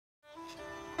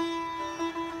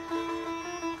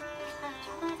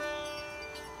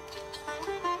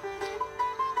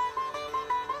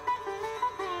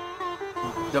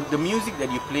the music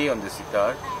that you play on the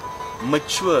sitar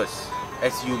matures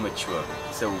as you mature.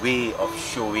 It's a way of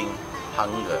showing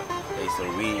hunger. It's a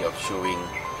way of showing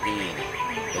pain.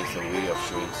 It's a way of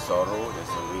showing sorrow. It's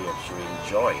a way of showing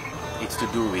joy. It's to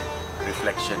do with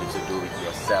reflection. It's to do with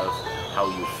yourself, how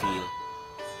you feel.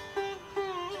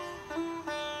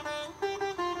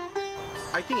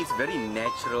 I think it's very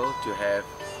natural to have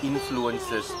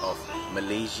influences of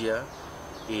Malaysia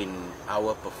in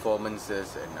our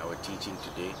performances and our teaching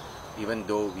today, even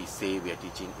though we say we are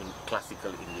teaching in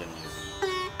classical Indian music.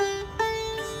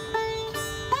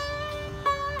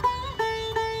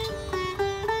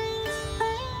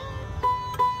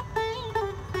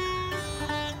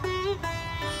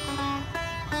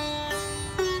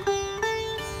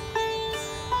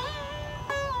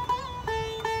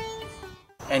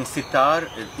 And sitar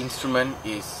instrument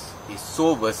is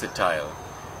so versatile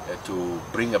to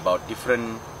bring about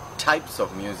different types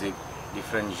of music,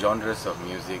 different genres of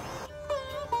music.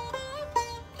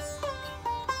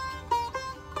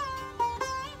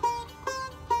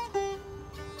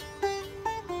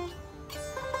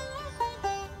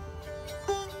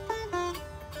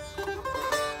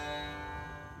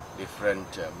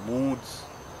 Different moods,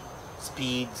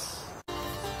 speeds.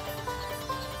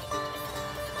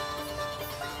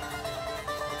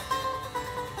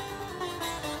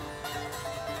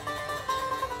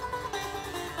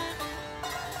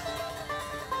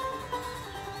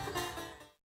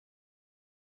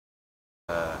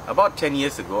 About 10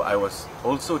 years ago, I was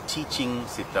also teaching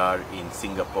sitar in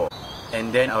Singapore.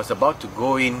 And then I was about to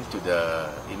go into the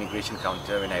immigration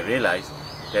counter when I realized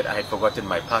that I had forgotten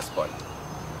my passport.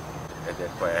 At that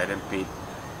point, I hadn't paid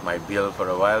my bill for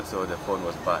a while, so the phone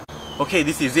was barred. Okay,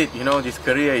 this is it. You know, this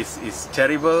career is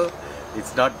terrible.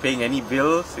 It's not paying any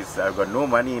bills. I've got no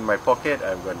money in my pocket.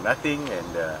 I've got nothing.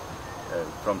 And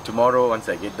from tomorrow, once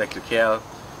I get back to KL,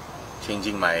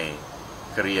 changing my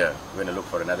career, I'm going to look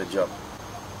for another job.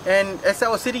 And as I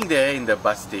was sitting there in the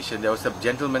bus station, there was a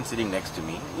gentleman sitting next to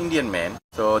me, Indian man.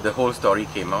 So the whole story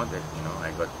came out that, you know,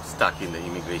 I got stuck in the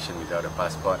immigration without a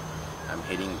passport. I'm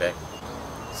heading back.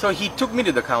 So he took me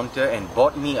to the counter and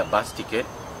bought me a bus ticket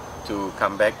to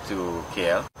come back to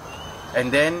KL.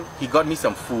 And then he got me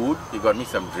some food, he got me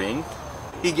some drink.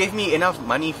 He gave me enough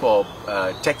money for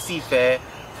taxi fare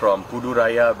from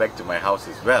Puduraya back to my house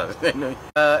as well.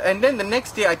 And then the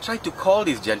next day I tried to call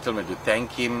this gentleman to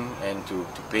thank him and to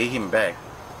pay him back.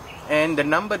 And the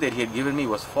number that he had given me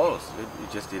was false.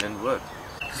 It just didn't work.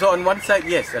 So on one side,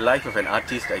 yes, a life of an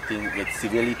artist, I think, gets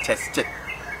severely tested.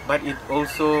 But it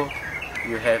also,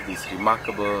 you have these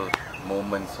remarkable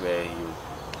moments where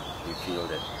you feel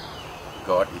that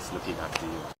God is looking after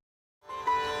you.